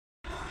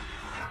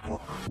Hello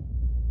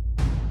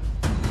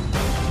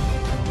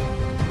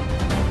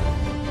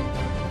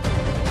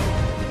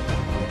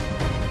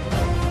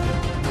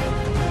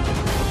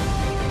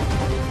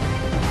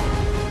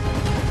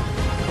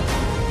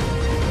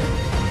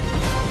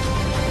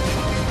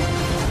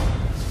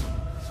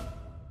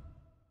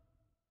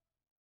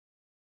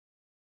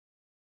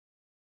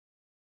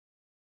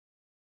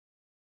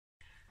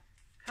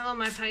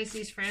my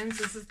Pisces friends,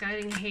 this is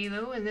Guiding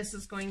Halo and this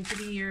is going to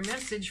be your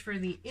message for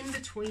the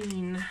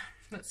in-between.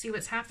 Let's see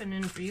what's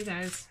happening for you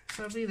guys.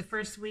 So it'll be the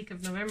first week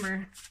of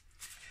November.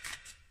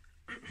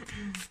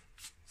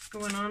 What's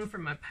going on for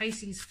my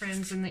Pisces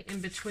friends in the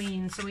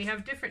in-between? So we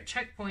have different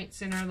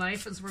checkpoints in our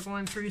life as we're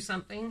going through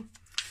something.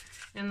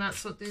 And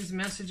that's what these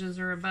messages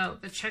are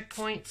about. The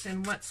checkpoints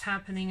and what's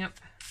happening up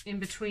in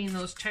between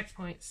those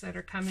checkpoints that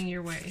are coming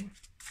your way.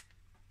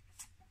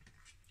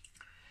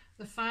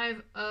 The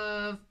Five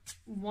of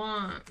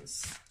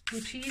Wands.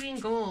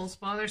 Competing goals,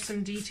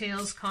 bothersome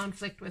details,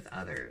 conflict with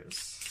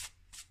others.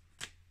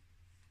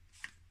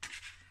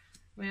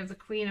 We have the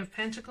Queen of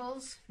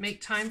Pentacles.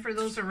 Make time for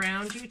those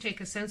around you. Take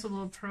a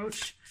sensible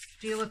approach.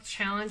 Deal with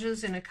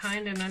challenges in a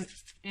kind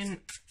and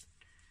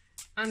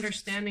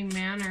understanding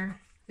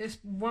manner. This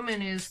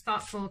woman is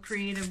thoughtful,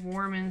 creative,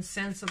 warm, and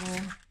sensible.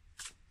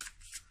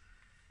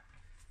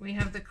 We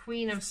have the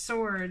Queen of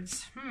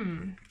Swords.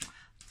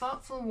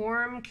 Thoughtful,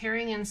 warm,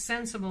 caring, and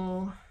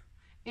sensible,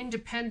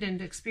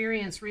 independent,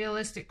 experienced,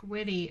 realistic,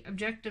 witty,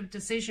 objective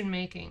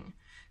decision-making,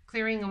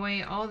 clearing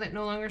away all that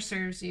no longer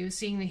serves you,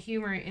 seeing the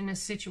humor in a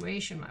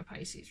situation, my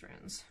Pisces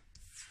friends.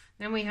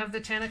 Then we have the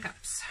Ten of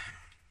Cups.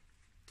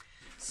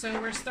 So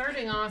we're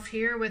starting off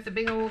here with a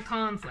big old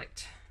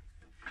conflict.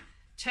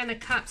 Ten of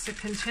Cups, a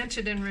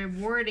contented and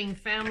rewarding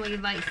family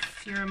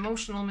life. Your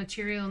emotional,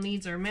 material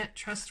needs are met,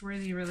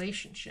 trustworthy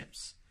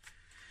relationships.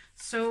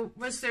 So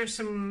was there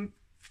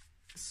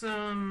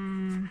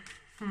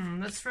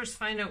let's first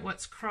find out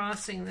what's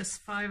crossing this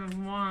Five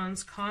of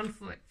Wands.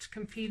 Conflict,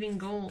 competing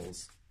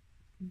goals,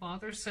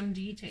 bothersome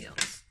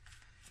details.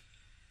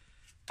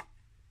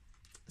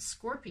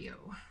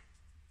 Scorpio.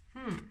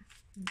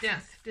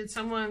 Death. Did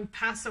someone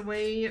pass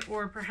away,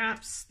 or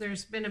perhaps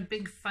there's been a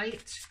big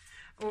fight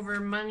over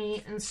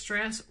money and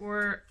stress,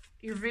 or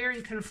you're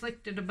very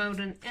conflicted about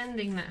an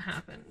ending that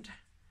happened.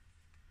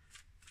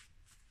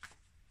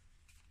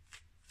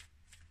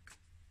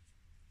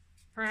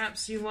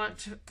 Perhaps you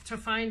want to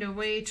find a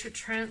way to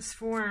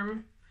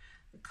transform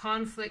the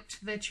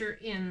conflict that you're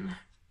in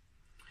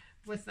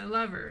with the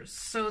Lovers.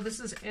 So this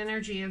is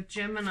energy of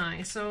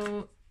Gemini.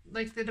 So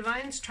like the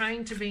Divine's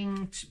trying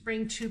to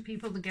bring two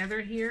people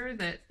together here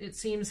that it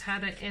seems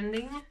had an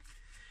ending.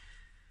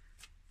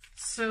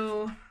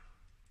 So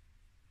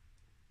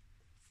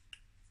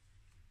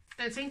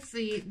I think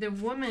the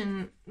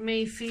woman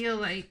may feel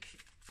like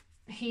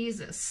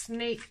he's a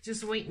snake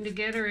just waiting to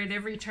get her at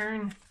every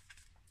turn,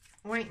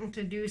 waiting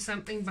to do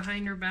something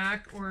behind her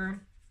back, or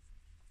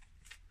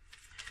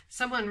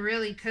someone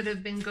really could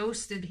have been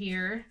ghosted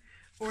here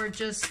or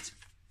just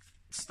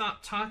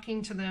stopped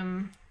talking to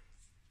them.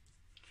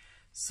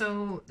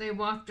 So they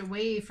walked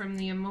away from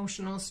the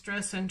emotional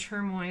stress and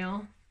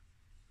turmoil,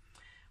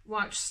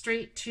 walked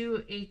straight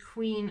to a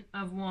Queen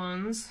of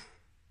Wands.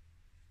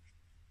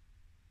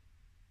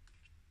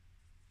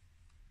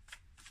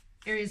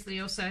 Aries,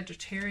 Leo,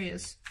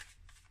 Sagittarius.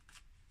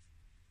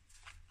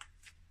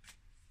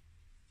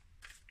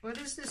 What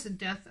is this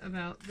death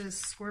about, this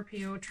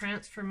Scorpio?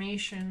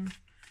 Transformation.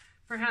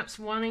 Perhaps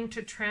wanting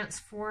to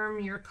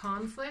transform your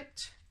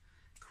conflict.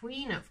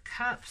 Queen of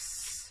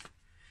Cups.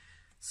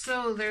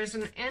 So there's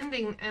an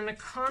ending and a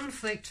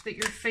conflict that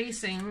you're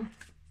facing,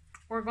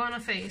 or gonna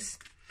face,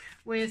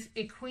 with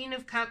a Queen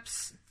of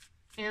Cups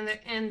and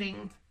the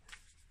ending.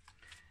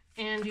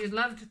 And you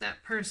loved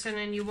that person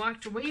and you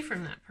walked away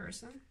from that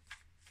person.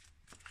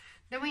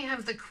 Then we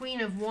have the Queen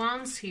of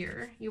Wands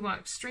here. You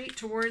walked straight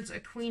towards a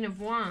Queen of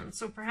Wands.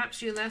 So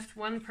perhaps you left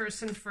one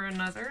person for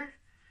another,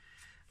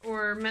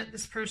 or met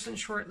this person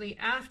shortly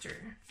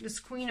after. This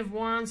Queen of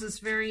Wands is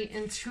very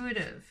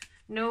intuitive,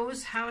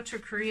 knows how to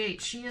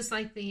create. She is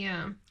like the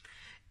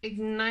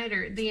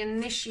igniter, the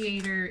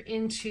initiator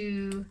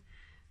into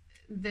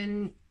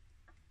the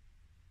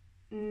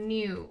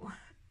new.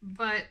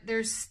 But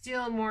there's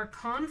still more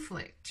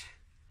conflict.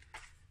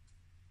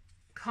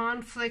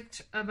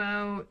 Conflict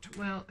about,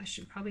 well, I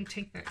should probably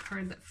take that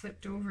card that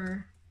flipped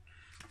over.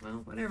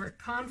 Well, whatever.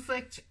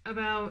 Conflict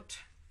about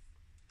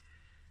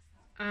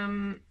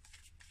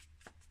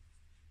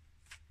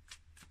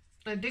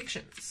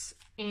addictions,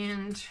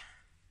 and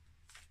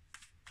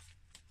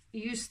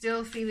you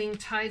still feeling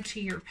tied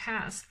to your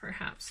past,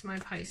 perhaps, my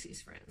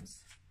Pisces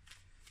friends.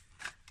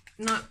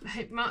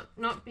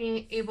 Not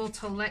being able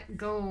to let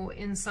go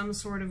in some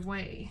sort of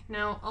way.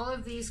 Now, all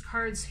of these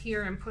cards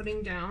here I'm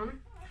putting down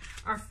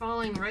are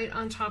falling right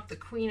on top the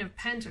Queen of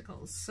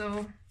Pentacles.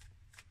 So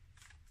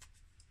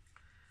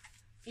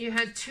you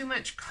had too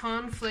much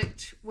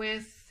conflict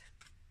with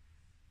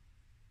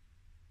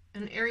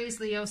an Aries,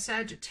 Leo,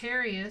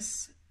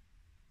 Sagittarius,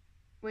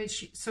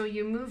 so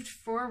you moved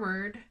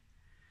forward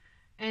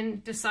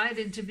and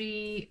decided to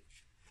be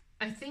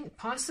I think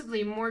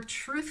possibly more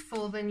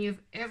truthful than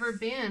you've ever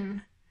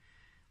been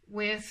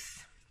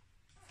with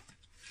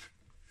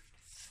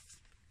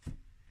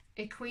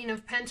a Queen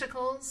of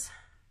Pentacles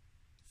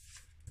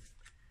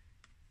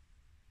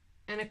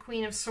and a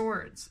Queen of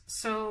Swords.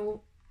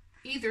 So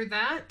either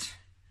that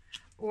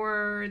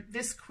or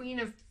this Queen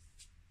of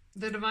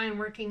the Divine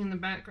working in the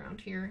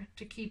background here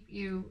to keep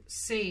you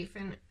safe,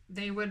 and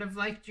they would have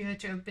liked you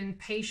to have been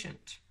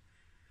patient,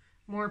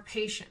 more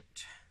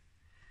patient.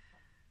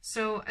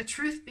 So a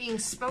truth being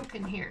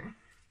spoken here.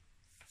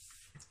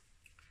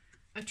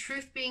 A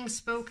truth being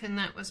spoken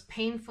that was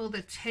painful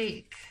to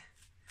take.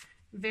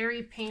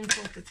 Very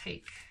painful to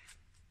take.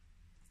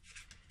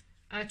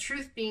 A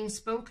truth being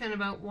spoken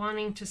about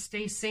wanting to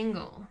stay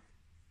single.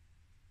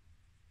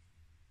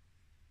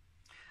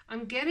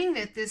 I'm getting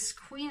that this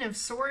Queen of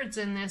Swords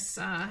in this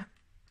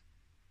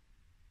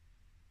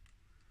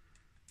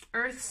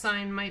Earth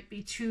sign might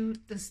be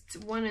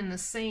one in the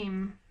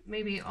same.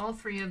 Maybe all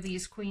three of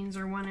these queens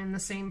are one in the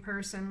same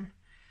person.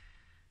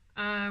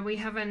 We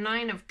have a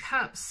Nine of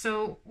Cups.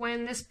 So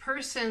when this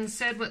person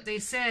said what they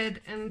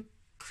said and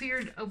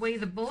cleared away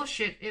the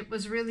bullshit, it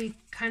was really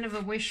kind of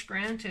a wish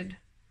granted.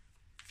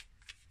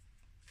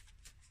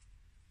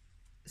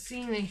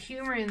 Seeing the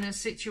humor in this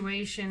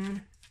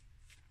situation,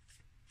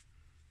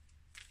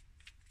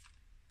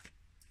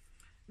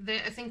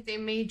 I think they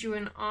made you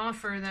an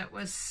offer that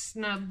was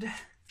snubbed,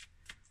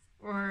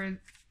 or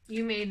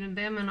you made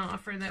them an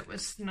offer that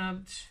was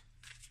snubbed.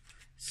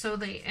 So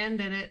they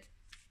ended it,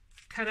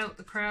 cut out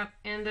the crap,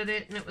 ended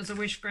it, and it was a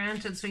wish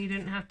granted, so you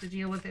didn't have to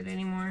deal with it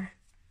anymore.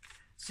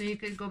 So you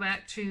could go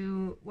back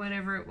to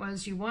whatever it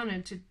was you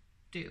wanted to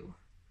do.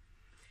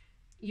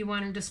 You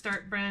wanted to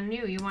start brand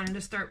new. You wanted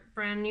to start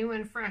brand new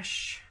and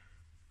fresh.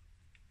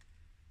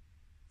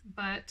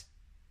 But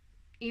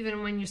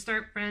even when you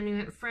start brand new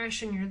and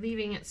fresh and you're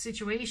leaving a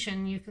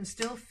situation, you can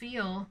still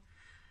feel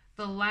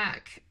the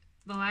lack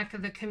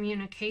of the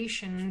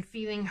communication, and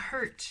feeling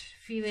hurt,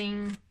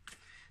 feeling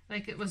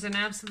like it was an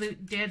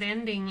absolute dead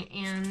ending,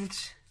 and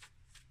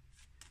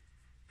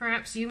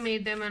perhaps you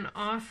made them an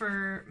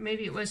offer,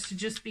 maybe it was to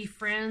just be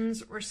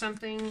friends or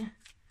something,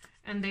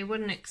 and they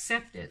wouldn't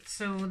accept it.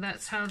 So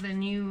that's how the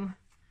new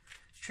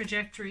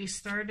trajectory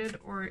started,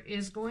 or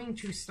is going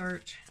to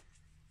start.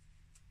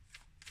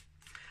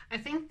 I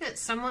think that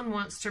someone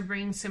wants to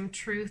bring some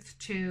truth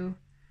to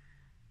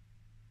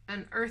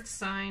an Earth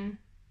sign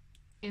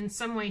in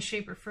some way,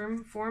 shape, or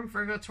form,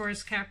 Virgo,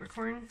 Taurus,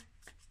 Capricorn.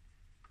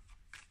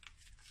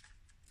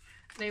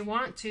 They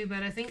want to,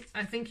 but I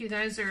think you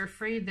guys are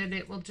afraid that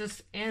it will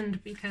just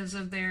end because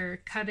of their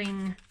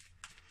cutting,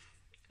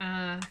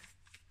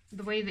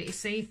 the way they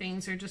say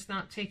things. They're just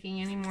not taking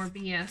any more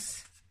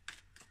BS.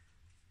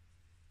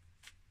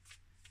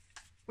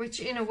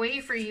 Which in a way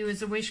for you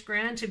is a wish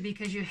granted,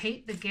 because you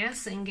hate the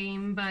guessing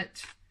game,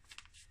 but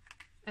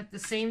at the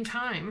same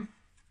time,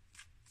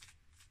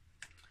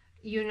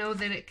 you know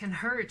that it can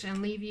hurt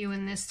and leave you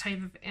in this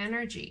type of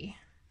energy.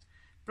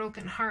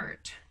 Broken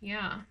heart.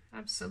 Yeah,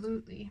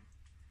 absolutely.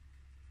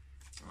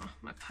 Oh,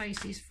 my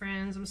Pisces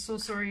friends, I'm so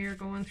sorry you're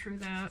going through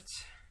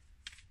that.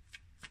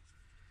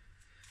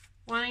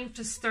 Wanting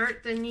to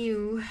start the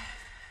new,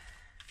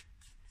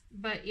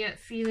 but yet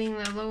feeling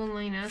the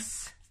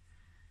loneliness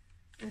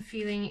and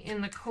feeling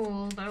in the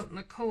cold, out in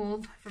the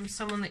cold from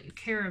someone that you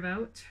care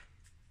about.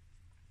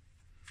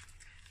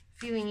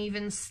 Feeling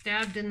even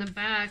stabbed in the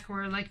back,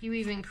 or like you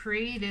even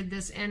created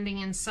this ending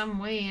in some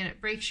way and it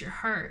breaks your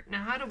heart.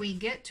 Now, how do we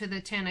get to the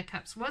Ten of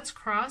Cups? What's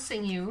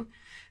crossing you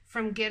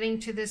from getting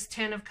to this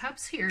Ten of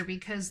Cups here?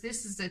 Because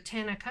this is the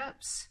Ten of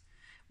Cups.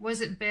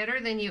 Was it better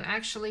than you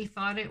actually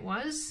thought it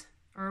was?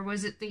 Or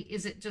was it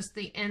is it just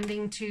the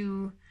ending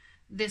to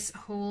this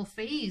whole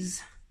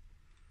phase?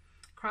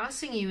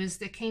 Crossing you is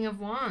the King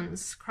of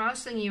Wands.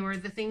 Crossing you are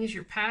the things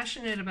you're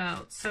passionate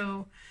about.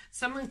 So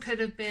someone could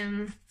have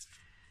been,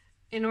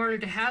 in order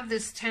to have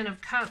this Ten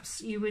of Cups,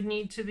 you would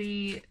need to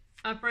be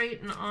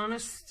upright and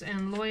honest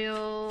and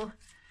loyal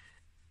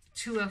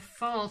to a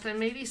fault. And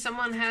maybe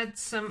someone had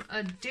some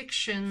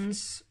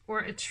addictions or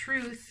a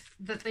truth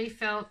that they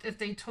felt if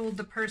they told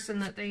the person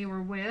that they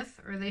were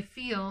with, or they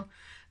feel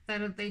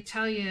that if they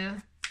tell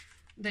you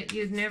that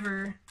you'd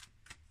never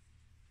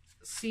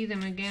see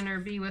them again or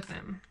be with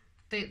them,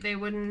 they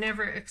would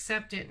never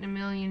accept it in a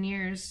million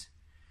years.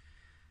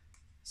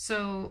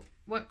 So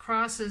what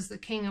crosses the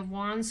King of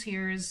Wands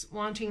here is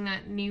wanting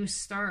that new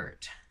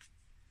start.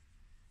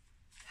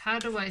 How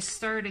do I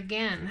start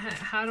again?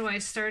 How do I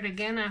start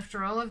again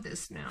after all of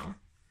this now?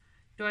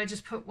 Do I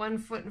just put one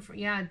foot in front?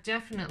 Yeah,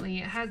 definitely.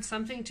 It had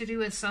something to do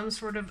with some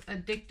sort of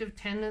addictive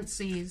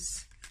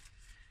tendencies,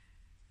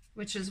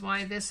 which is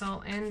why this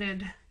all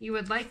ended. You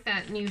would like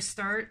that new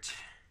start.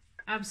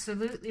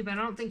 Absolutely, but I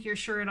don't think you're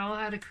sure at all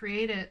how to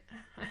create it.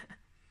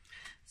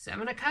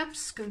 Seven of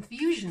Cups,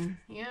 confusion.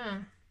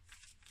 Yeah.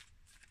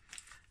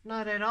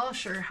 Not at all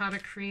sure how to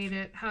create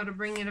it, how to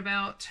bring it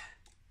about.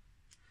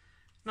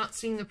 Not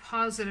seeing the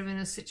positive in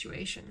a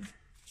situation.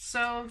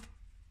 So,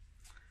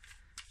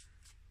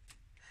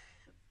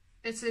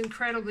 it's an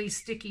incredibly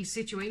sticky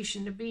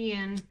situation to be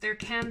in. There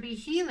can be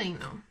healing,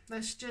 though.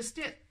 That's just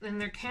it.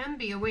 And there can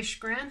be a wish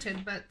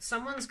granted, but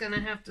someone's going to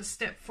have to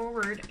step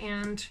forward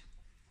and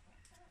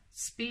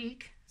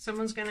speak.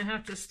 Someone's going to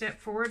have to step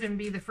forward and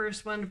be the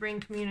first one to bring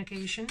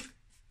communication.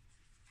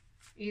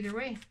 Either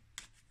way.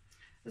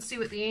 Let's see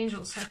what the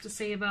angels have to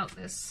say about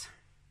this.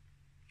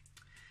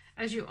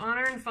 As you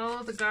honor and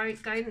follow the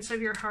guidance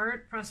of your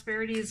heart,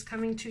 prosperity is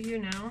coming to you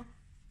now.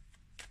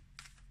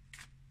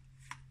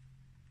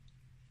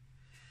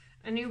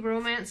 A new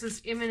romance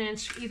is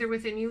imminent, either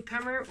with a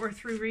newcomer or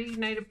through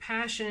reignited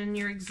passion in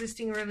your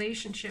existing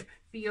relationship.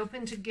 Be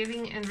open to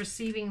giving and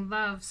receiving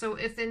love. So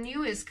if the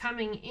new is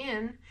coming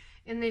in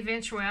the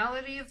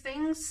eventuality of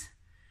things,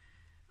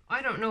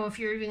 I don't know if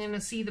you're even going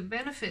to see the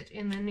benefit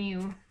in the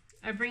new.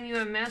 I bring you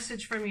a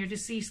message from your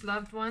deceased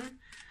loved one.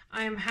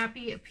 I am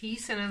happy, at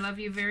peace, and I love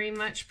you very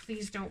much.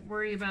 Please don't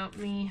worry about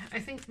me. I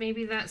think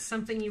maybe that's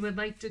something you would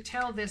like to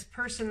tell this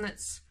person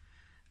that's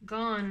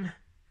gone,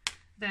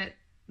 that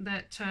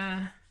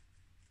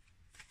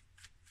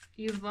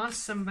you've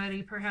lost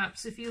somebody,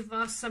 perhaps. If you've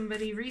lost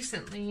somebody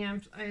recently,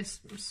 I'm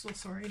so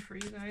sorry for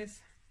you guys.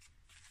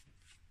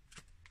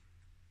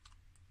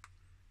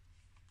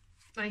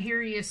 I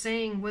hear you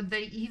saying, would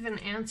they even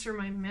answer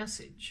my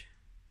message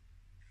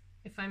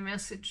if I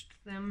messaged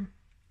them?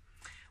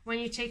 When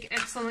you take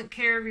excellent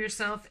care of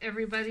yourself,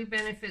 everybody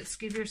benefits.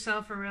 Give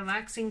yourself a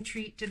relaxing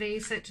treat today,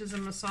 such as a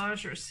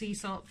massage or sea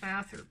salt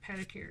bath or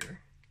pedicure.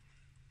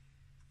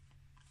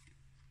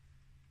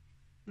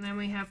 And then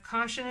we have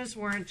caution is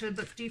warranted.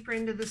 Look deeper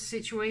into the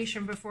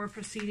situation before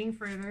proceeding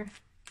further.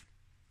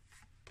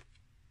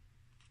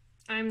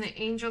 I am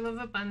the angel of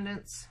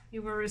abundance.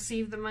 You will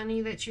receive the money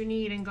that you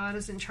need, and God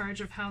is in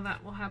charge of how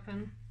that will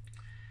happen.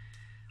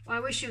 Well, I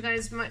wish you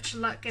guys much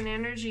luck and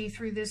energy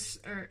through this,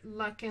 or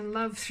luck and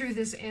love through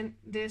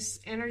this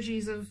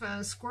energies of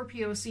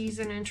Scorpio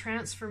season and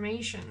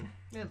transformation.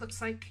 It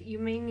looks like you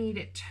may need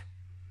it.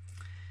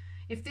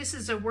 If this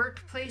is a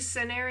workplace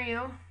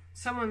scenario,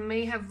 someone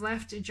may have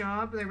left a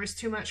job. There was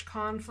too much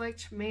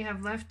conflict. May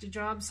have left a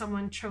job.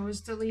 Someone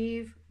chose to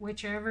leave.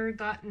 Whichever,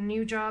 got a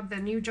new job. The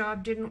new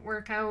job didn't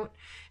work out.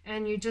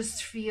 And you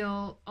just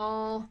feel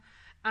all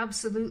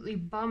absolutely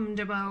bummed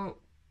about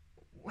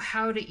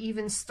how to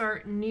even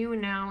start new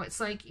now.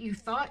 It's like you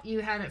thought you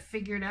had it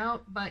figured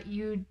out, but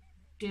you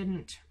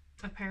didn't,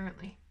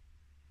 apparently.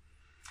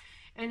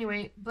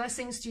 Anyway,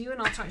 blessings to you, and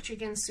I'll talk to you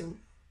again soon.